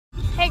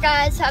Hey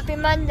guys, happy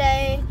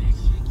Monday.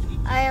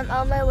 I am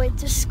on my way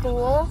to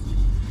school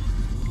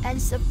and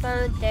it's the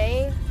third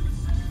day.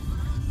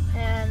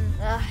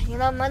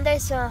 And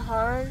Monday's so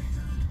hard.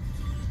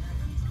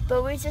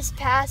 But we just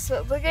passed,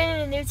 but we're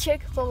getting a new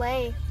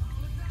Chick-fil-A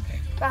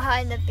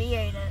behind the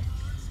theater.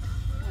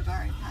 We've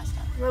already passed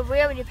that. Well,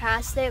 we already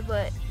passed it,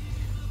 but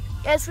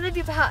it's gonna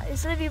be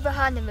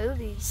behind the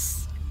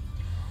movies.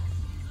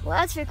 Well,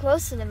 that's pretty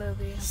close to the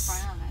movies. In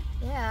front of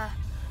it. Yeah,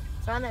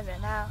 in front of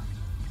it now.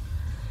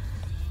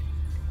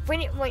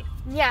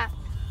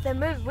 The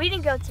movie. We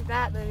didn't go to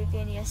that movie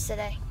theater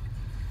yesterday.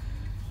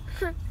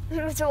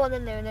 It was the one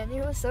in Noonan.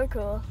 It was so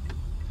cool.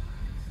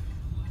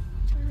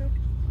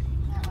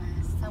 That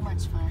was so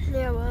much fun.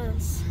 Yeah, it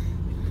was.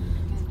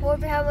 We'll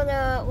be having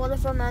a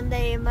wonderful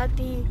Monday. It might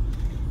be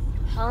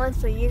hard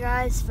for you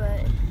guys, but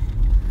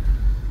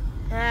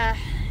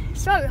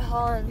it's probably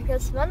hard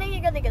because Monday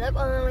you're gonna get up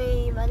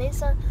early. Monday's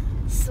so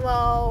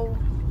slow,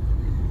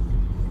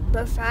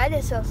 but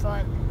Friday's so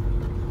fun.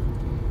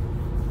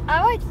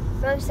 I like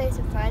Thursdays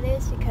and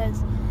Fridays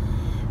because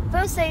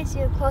Thursdays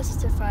you're closer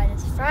to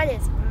Fridays.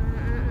 Fridays,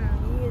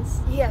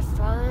 you have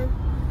fun.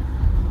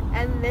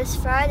 And this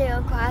Friday,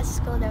 our class is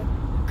going to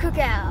cook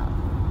out.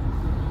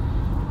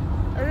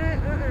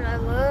 I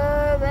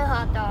love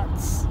hot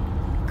dogs.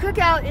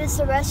 Cookout is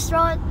a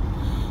restaurant.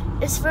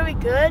 It's really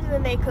good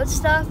when they cook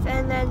stuff,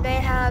 and then they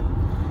have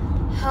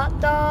hot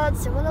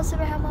dogs. And what else do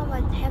they have on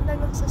like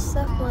hamburgers and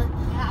stuff?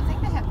 Yeah, I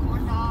think they have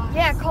corn dogs.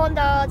 Yeah, corn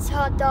dogs,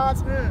 hot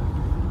dogs,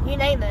 you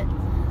name it.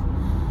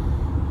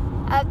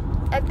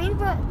 I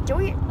think,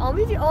 are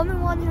we the only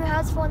one who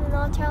has one in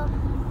our town?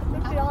 I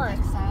think we are. I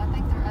don't think so. I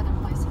think there are other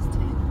places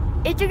too.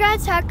 If you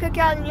guys have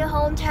cookout in your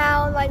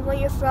hometown, like where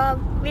you're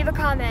from, leave a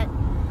comment.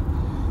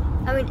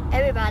 I mean,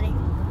 everybody.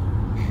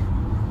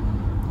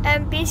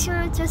 And be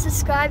sure to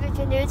subscribe if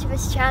you're new to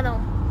this channel,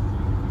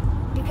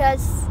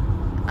 because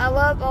I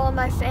love all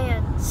my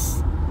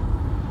fans.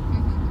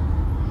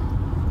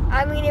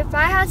 I mean, if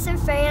I had some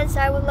fans,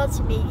 I would love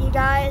to meet you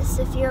guys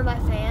if you're my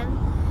fan.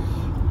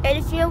 And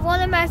if you're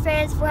one of my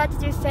fans, we'll have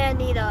to do fan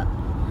meetup.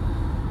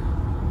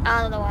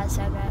 I don't know why I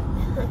said that.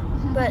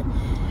 But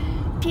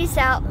peace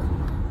out.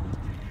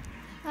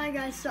 Hi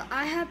guys, so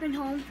I have been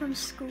home from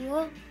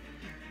school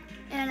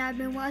and I've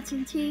been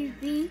watching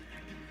TV.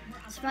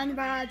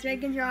 SpongeBob,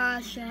 Drake and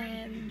Josh,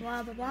 and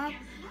blah blah blah.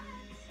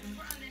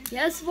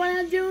 Guess what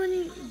I'm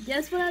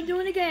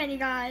doing again, you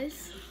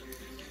guys.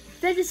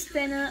 Fidget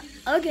spinner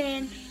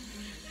again.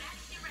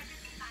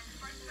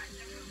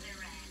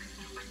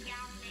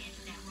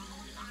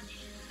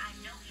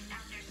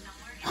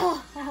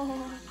 Oh.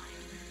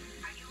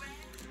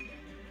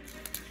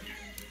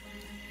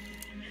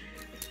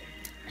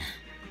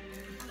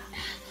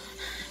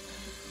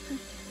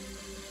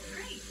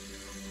 Great.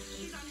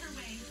 She's on her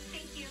way.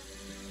 Thank you.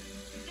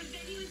 The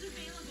venue is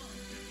available.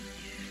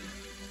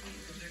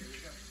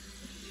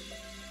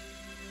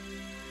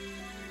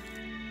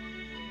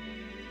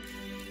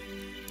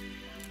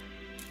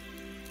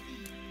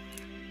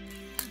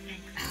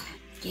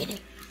 Get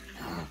it.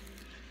 Who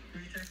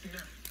are you texting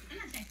now? I'm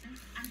not texting.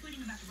 I'm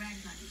tweeting about the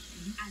Rags Money.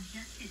 I've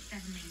just hit 7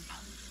 million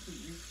followers.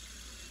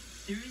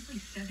 Seriously,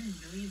 7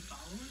 million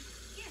followers?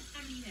 Yes,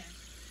 how many there?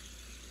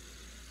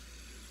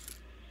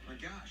 My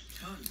gosh,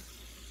 tons.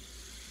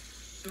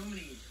 So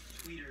many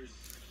tweeters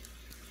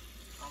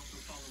also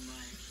follow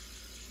my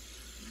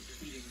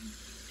tweeting.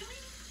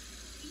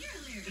 You're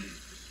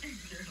hilarious.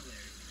 They're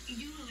hilarious.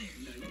 You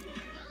hilarious. No, you are.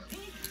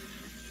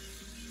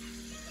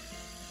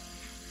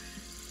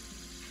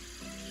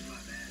 My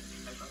bad.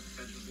 I thought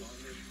that was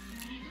longer.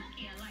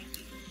 Lucky I like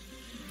you.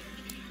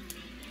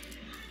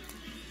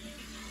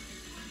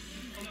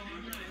 Oh, no,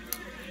 I'm right.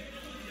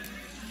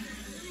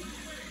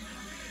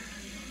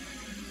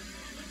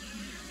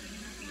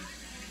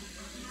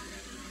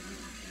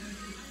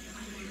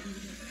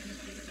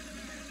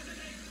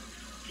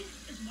 This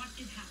is what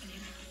is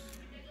happening.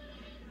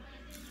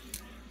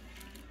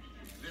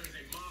 There is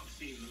a mob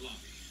scene in the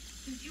lobby.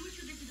 Since you were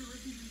too busy to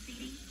listen to the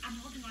CD, I'm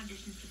holding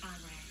auditions to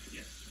find Rags.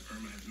 Yes,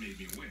 Irma has made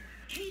me aware.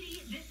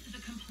 Katie, this is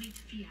a complete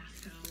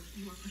fiasco.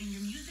 You are putting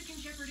your music in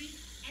jeopardy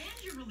and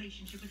your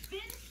relationship with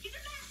Finn. He's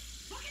a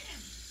mess. Look at him.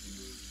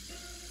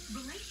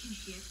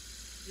 Relationship?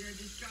 Yeah,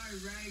 this guy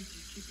Rags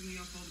is keeping me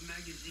off all the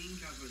magazine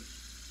covers.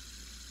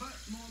 But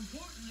more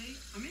importantly,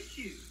 I miss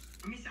you.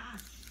 I miss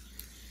us.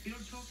 You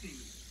don't talk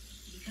anymore.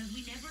 Because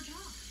we never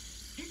talk.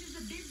 This is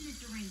a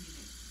business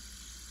arrangement.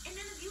 And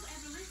none of you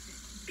ever listen.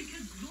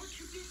 Because you're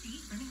too busy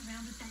running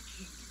around with that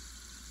kid.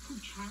 Who,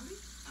 Charlie?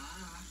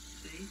 Ah,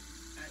 see?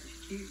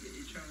 It's cute that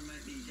you're trying to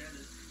make me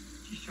jealous.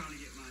 She's trying to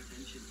get my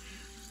attention.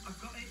 I've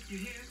got it.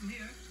 You're here. I'm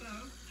here.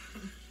 Hello.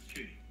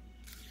 Katie,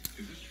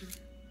 is this true?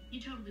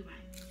 You're totally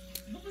right.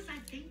 What was I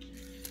thinking?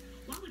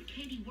 Why would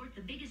Katie Worth,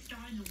 the biggest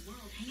star in the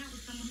world, hang out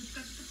with someone who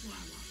scrubs the floor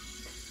I walk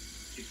on?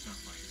 It's not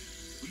like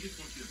that. We just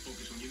want you to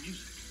focus on your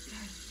music.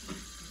 Yes.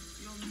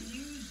 Your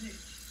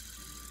music.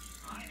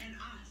 I and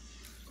us.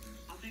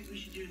 I think we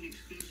should do an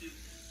exclusive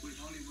with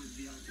Hollywood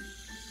VIP.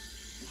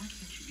 Why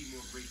can't you be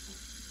more grateful?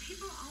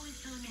 People are always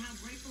telling me how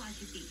grateful I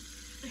should be.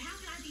 But how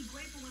can I be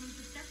grateful when I'm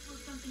successful?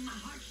 something my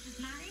heart's just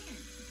not in.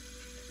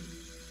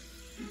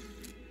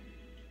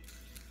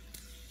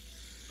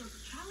 Look,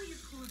 Charlie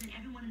is cooler than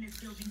everyone in this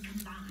building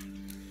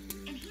combined.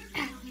 And he's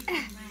gonna help me some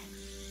rags.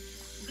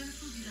 We're gonna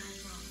prove you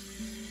guys wrong.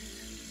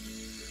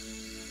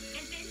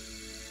 And then,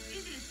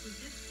 here's an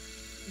exclusive.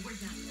 We're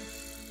done.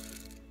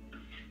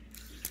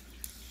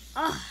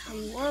 I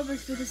love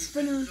this with the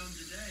spinner. Done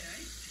today, eh?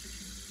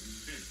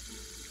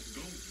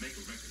 Go make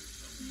a record or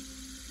something.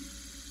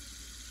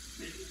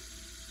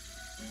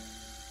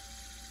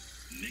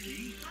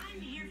 Nikki?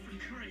 I'm here for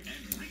courage.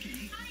 And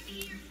Ricky? I'm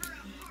here for a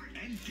heart.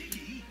 And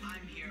Diggy?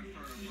 I'm here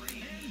for a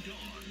brain. And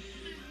Dawn?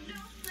 There's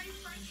no place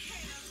like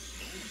camp.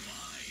 Oh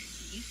my!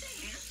 You say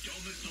camp?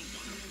 Don't miss the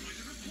wonderful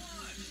Wizard of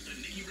Quads! The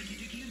Nikki, Ricky,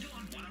 Diggy, and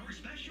Dawn 1 hour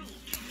special!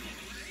 Jump all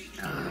the way!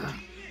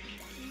 Team Nick!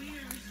 We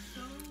are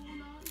so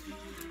not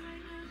longer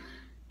right now.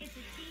 It's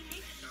a Team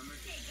Nick summer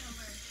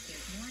takeover.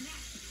 There's more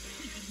next.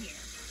 Keep it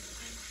here.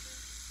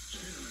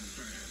 Cinnamon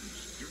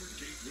fans, your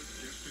date with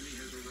destiny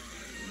has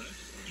arrived.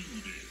 Let's do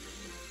this.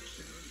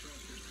 Cinnamon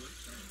Frosted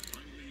Flakes are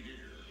finally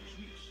here.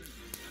 Sweet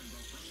cinnamon and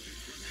the frosted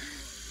crunch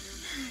you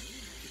love.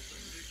 It's a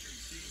nature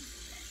scene.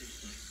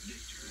 Tastes like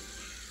nature.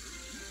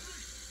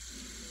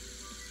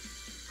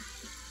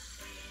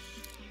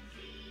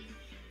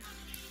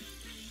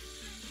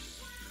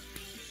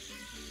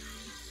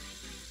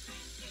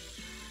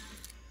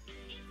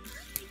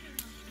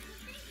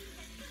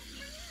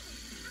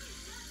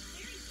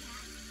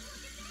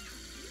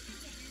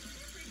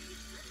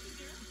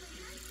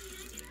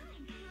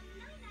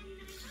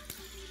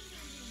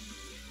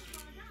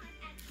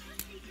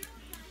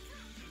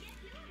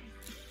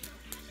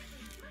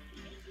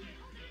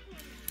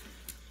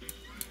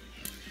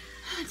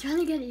 I'm trying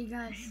to get it, you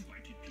guys.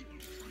 Invited people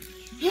to try the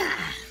cheese.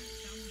 Yeah.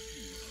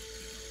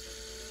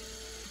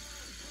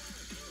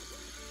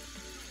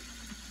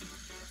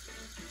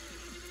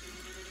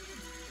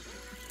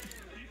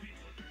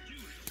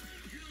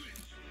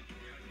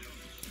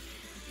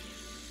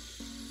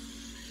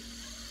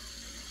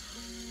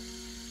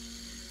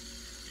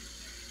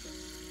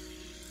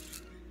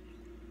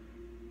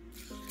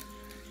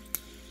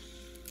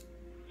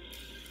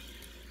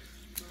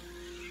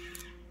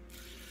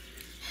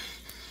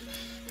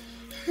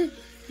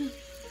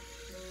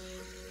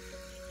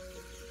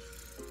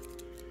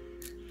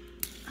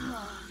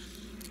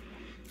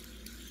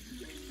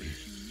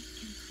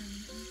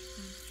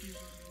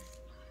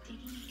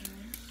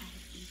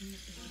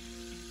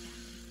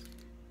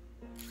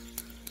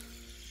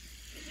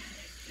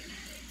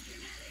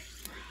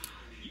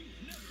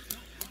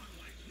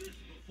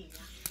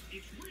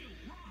 It's real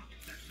rock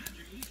that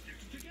magically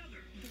sticks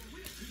together for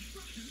real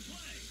construction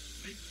play.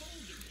 Make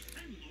boulders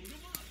and load them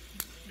up.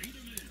 Feed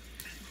them in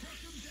and crush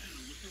them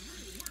down with the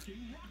real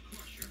working rock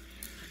crusher.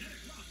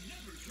 Kinetic rock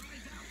never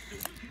dries out, so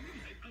you can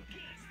use it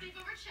again.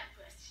 Sleepover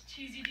checklist.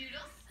 Choosy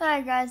doodles.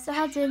 Alright guys, I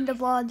have to end the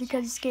vlog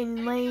because it's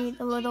getting late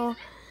a little.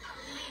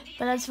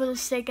 But that's for the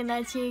sake of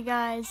night to you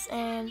guys,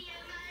 and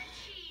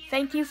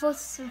thank you for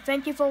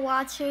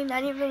watching.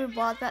 I didn't really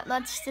vlog that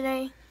much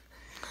today,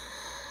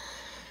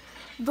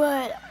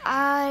 but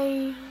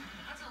I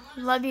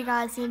love you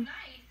guys, and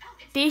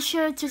be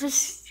sure to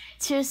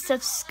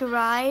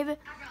subscribe.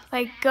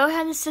 Like, go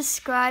ahead and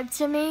subscribe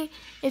to me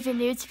if you're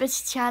new to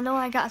this channel.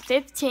 I got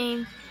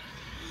 15,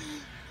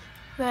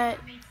 but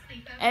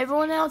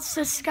everyone else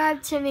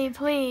subscribe to me,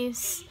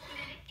 please,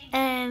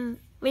 and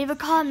leave a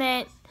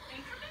comment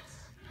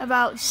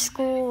about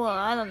school, or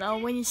I don't know,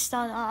 when you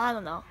start, I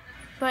don't know.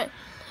 But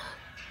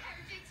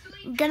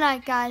good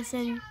night, guys,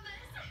 and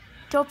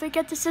don't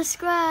forget to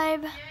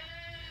subscribe.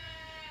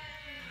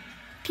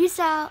 Peace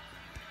out.